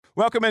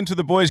Welcome into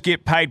the Boys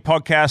Get Paid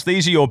podcast.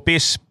 These are your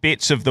best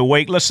bets of the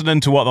week. Listening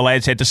to what the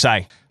lads had to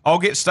say. I'll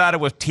get started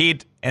with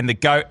Ted and the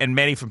GOAT and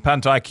Matty from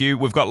Punt IQ.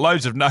 We've got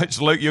loads of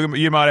notes. Luke,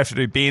 you might have to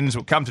do Ben's.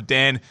 We'll come to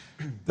Dan.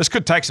 This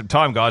could take some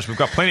time, guys. We've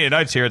got plenty of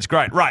notes here. It's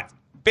great. Right.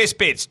 Best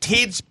bets.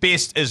 Ted's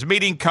best is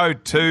meeting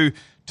code 2,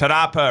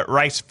 Tarapa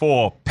Race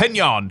 4,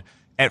 Pignon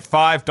at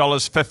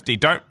 $5.50.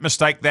 Don't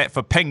mistake that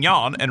for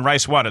Pignon in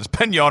Race 1. It's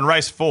Pignon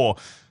Race 4.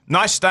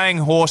 Nice staying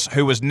horse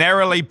who was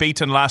narrowly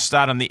beaten last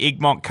start in the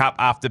Egmont Cup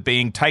after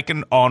being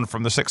taken on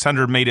from the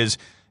 600 metres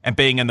and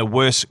being in the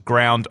worst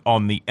ground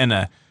on the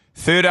inner.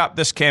 Third up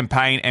this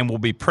campaign and will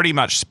be pretty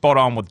much spot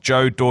on with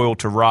Joe Doyle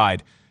to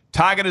ride.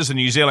 Target is the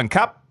New Zealand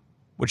Cup,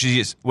 which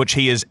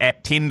he is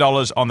at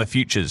 $10 on the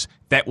futures.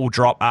 That will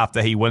drop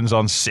after he wins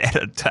on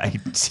Saturday.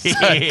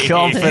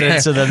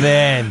 Confidence of the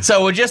man.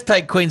 So we'll just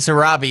take Queen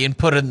Sarabi and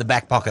put it in the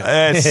back pocket.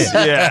 Thanks,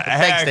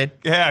 Ted.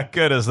 How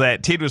good is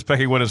that? Ted was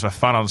picking winners for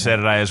fun on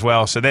Saturday as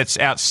well, so that's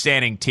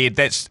outstanding, Ted.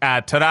 That's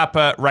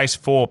Tarapa Race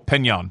 4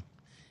 Pignon.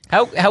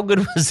 How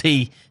good was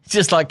he?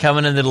 Just like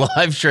coming in the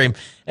live stream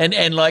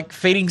and like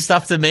feeding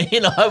stuff to me,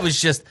 and I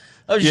was just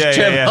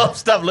chirping off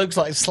stuff. Luke's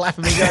like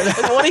slapping me, going,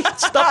 "What? Are you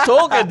stop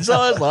talking?" So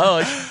I was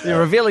like, "Oh, they're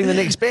revealing the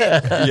next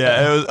bet."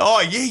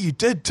 You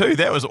did too.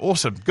 That was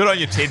awesome. Good on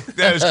you, Ted.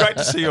 That was great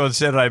to see you on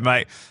Saturday,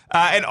 mate.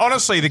 And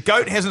honestly, the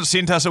GOAT hasn't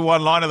sent us a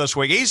one-liner this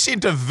week. He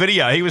sent a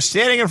video. He was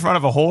standing in front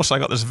of a horse. I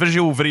got this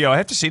visual video. I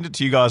have to send it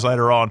to you guys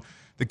later on.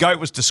 The GOAT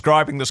was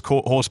describing this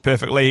horse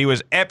perfectly. He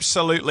was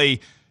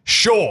absolutely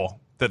sure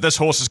that this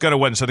horse is going to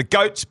win. So the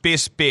GOAT's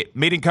best bet,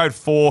 meeting code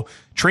 4,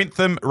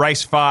 Trentham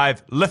Race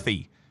 5,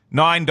 Liffey,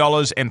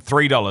 $9 and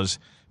 $3.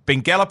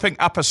 Been galloping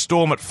up a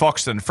storm at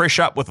Foxton, fresh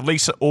up with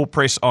Lisa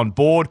Allpress on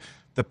board.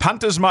 The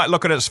punters might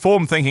look at its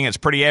form thinking it's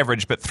pretty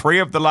average, but 3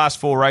 of the last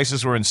 4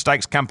 races were in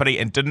stakes company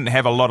and didn't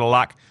have a lot of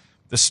luck.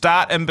 The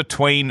start in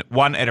between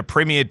won at a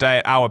premier day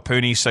at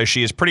Awapuni, so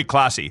she is pretty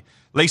classy.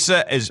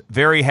 Lisa is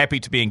very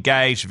happy to be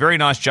engaged, very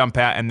nice jump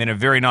out, and then a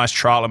very nice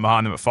trial in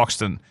behind them at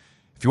Foxton.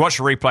 If you watch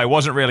the replay,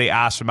 wasn't really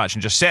asked for much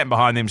and just sat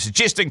behind them,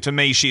 suggesting to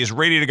me she is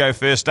ready to go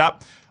first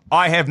up.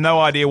 I have no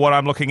idea what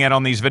I'm looking at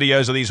on these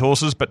videos of these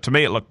horses, but to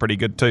me it looked pretty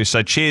good too.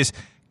 So cheers,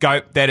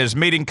 GOAT. That is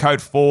meeting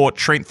code 4,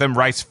 Trentham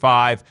Race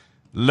 5,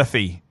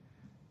 Liffey.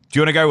 Do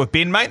you want to go with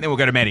Ben, mate? Then we'll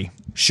go to Matty.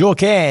 Sure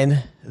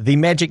can. The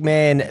Magic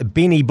Man,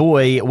 Benny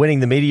Boy,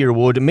 winning the Media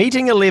Award.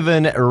 Meeting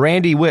 11,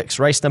 Randy Wicks,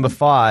 race number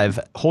 5.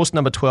 Horse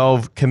number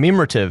 12,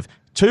 Commemorative.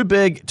 Too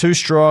big, too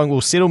strong,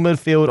 will settle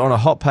midfield on a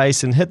hot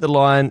pace and hit the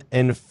line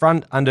in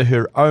front under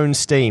her own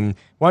steam.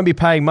 Won't be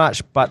paying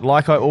much, but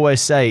like I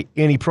always say,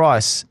 any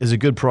price is a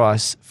good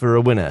price for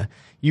a winner.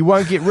 You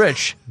won't get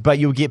rich, but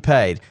you'll get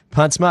paid.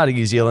 Punt smarter,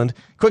 New Zealand.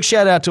 Quick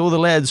shout out to all the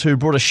lads who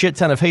brought a shit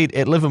ton of heat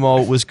at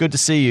Livermore. Was good to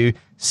see you.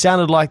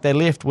 Sounded like they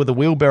left with a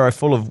wheelbarrow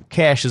full of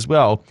cash as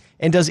well.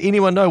 And does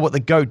anyone know what the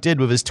GOAT did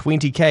with his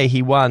 20k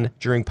he won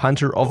during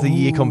Punter of the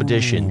Year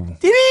competition?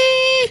 Did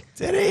he?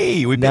 Did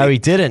he? No, he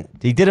didn't.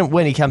 He didn't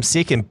win. He comes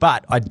second.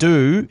 But I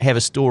do have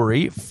a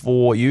story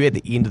for you at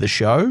the end of the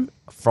show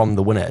from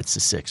the winner. It's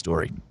a sick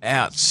story.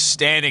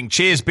 Outstanding.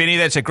 Cheers, Benny.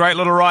 That's a great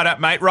little write-up,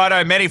 mate.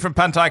 Righto, Matty from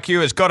Punt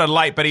IQ has got it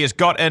late, but he has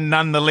got in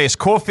nonetheless.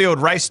 Caulfield,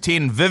 race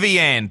 10,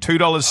 Vivian,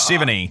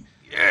 $2.70.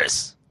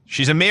 Yes.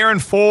 She's a mare in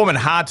form and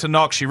hard to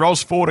knock. She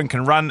rolls forward and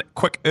can run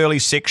quick early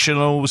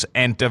sectionals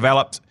and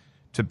developed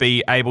to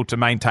be able to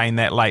maintain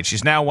that late.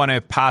 She's now won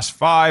her past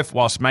 5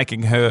 whilst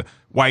making her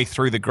way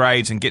through the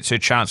grades and gets her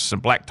chance for some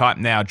black type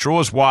now.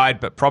 Draws wide,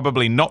 but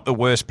probably not the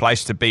worst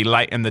place to be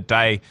late in the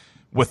day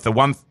with the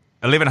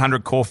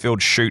 1100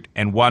 Caulfield shoot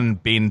and 1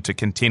 bend to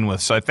contend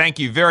with. So thank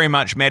you very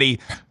much, Matty,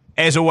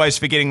 as always,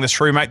 for getting this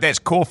through, mate. That's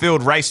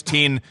Caulfield, race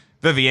 10,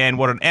 Vivian.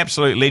 What an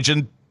absolute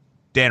legend.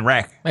 Dan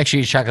Rack. Make sure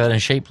you chuck that in a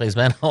sheet, please,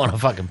 man. I want to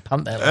fucking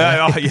pump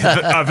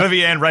that.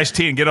 Vivian, race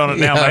 10. Get on it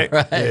now, mate.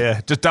 Right.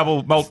 Yeah, just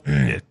double mult.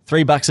 Yeah.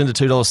 $3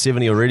 into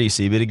 $2.70 already,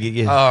 so you better get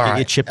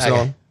your chips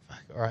on.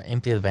 All right,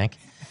 empty the bank.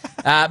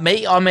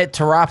 Me, I'm at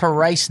Tarapa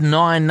Race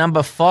 9,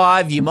 number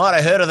 5. You might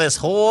have heard of this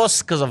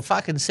horse because I've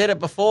fucking said it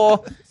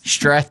before.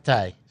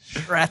 Strathday.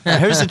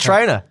 Who's the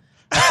trainer?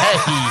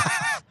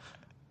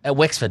 At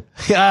Wexford.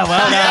 Yeah,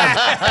 well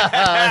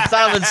done.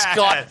 Simon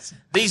Scott.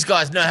 These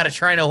guys know how to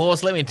train a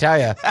horse, let me tell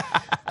you.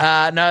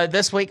 No,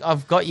 this week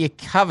I've got you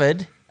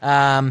covered.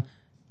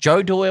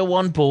 Joe Doyle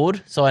on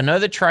board, so I know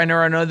the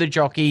trainer, I know the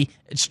jockey.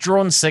 It's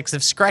drawn 6.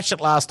 They've scratched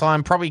it last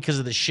time, probably because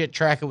of the shit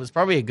track. It was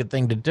probably a good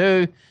thing to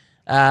do.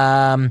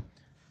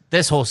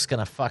 This horse is going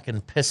to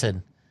fucking piss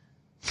in.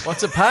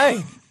 What's it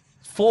paying?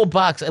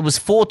 $4. It was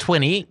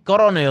 $4.20.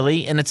 Got on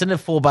early, and it's in at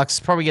 $4. It's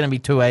probably going to be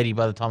 $2.80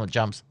 by the time it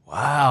jumps.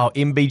 Wow,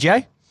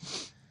 MBJ.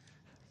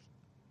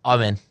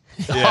 I'm in.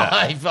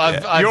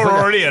 Yeah. You're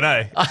already in,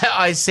 eh?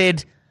 I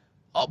said,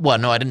 well,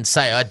 no, I didn't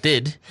say. I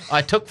did.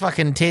 I took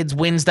fucking Ted's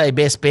Wednesday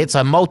best bets.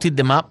 I multied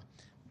them up,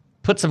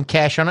 put some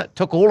cash on it,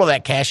 took all of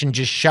that cash and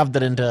just shoved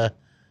it into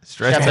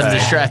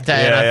Strathday.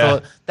 And I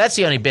thought, that's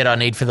the only bet I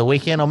need for the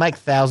weekend. I'll make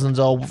thousands.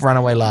 I'll run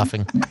away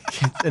laughing.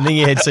 And then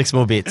you had 6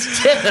 more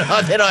bets.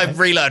 then I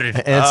reloaded.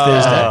 And it's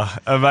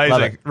Thursday.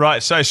 Amazing.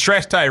 Right, so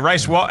Strathday,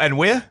 race what and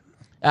where?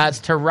 It's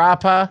Te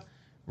Rapa,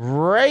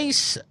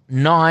 race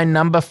 9,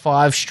 number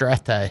 5,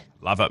 Strathay.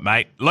 Love it,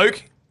 mate.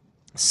 Luke?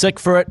 Sick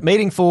for it.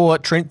 Meeting for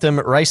Trentham,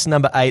 race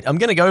number 8. I'm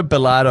going to go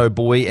Bilardo,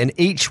 boy. An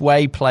each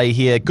way play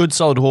here. Good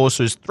solid horse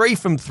who's 3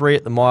 from 3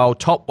 at the mile.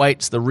 Top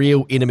weight's the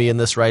real enemy in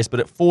this race,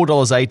 but at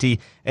 $4.80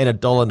 and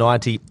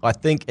 $1.90, I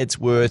think it's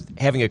worth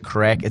having a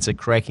crack. It's a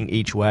cracking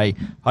each way.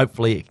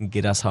 Hopefully it can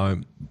get us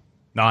home.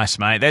 Nice,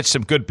 mate. That's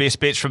some good best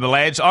bets from the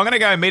lads. I'm going to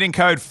go meeting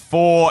code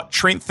for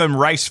Trentham,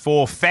 race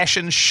 4,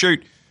 Fashion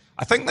Shoot.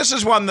 I think this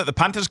is one that the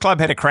Punters Club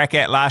had a crack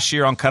at last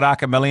year on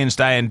Karaka Millions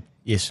Day, and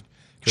Yes.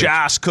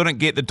 just couldn't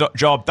get the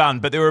job done.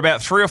 But there were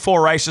about 3 or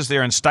 4 races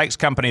there in Stakes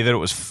Company that it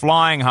was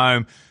flying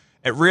home.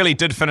 It really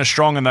did finish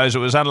strong in those. It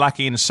was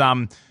unlucky in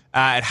some.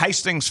 At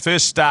Hastings'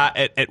 first start,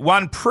 it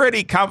won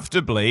pretty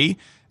comfortably.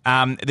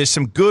 There's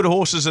some good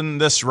horses in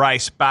this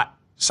race, but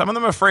some of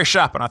them are fresh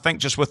up. And I think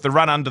just with the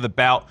run under the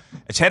belt,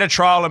 it's had a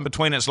trial in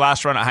between its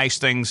last run at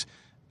Hastings,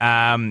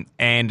 and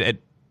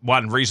it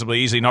won reasonably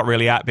easily, not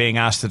really being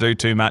asked to do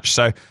too much.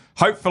 So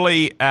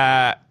hopefully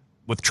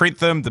with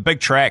Trentham, the big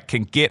track,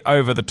 can get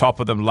over the top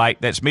of them late.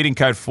 That's meeting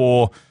code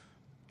for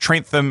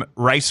Trentham,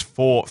 race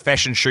 4,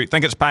 Fashion Shoot.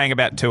 Think it's paying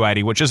about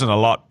 $2.80, which isn't a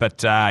lot,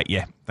 but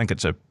yeah, think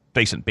it's a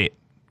decent bet.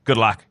 Good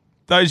luck.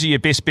 Those are your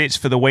best bets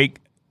for the week.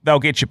 They'll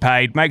get you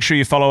paid. Make sure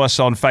you follow us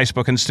on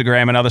Facebook,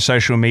 Instagram, and other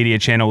social media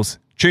channels.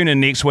 Tune in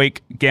next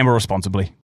week. Gamble responsibly.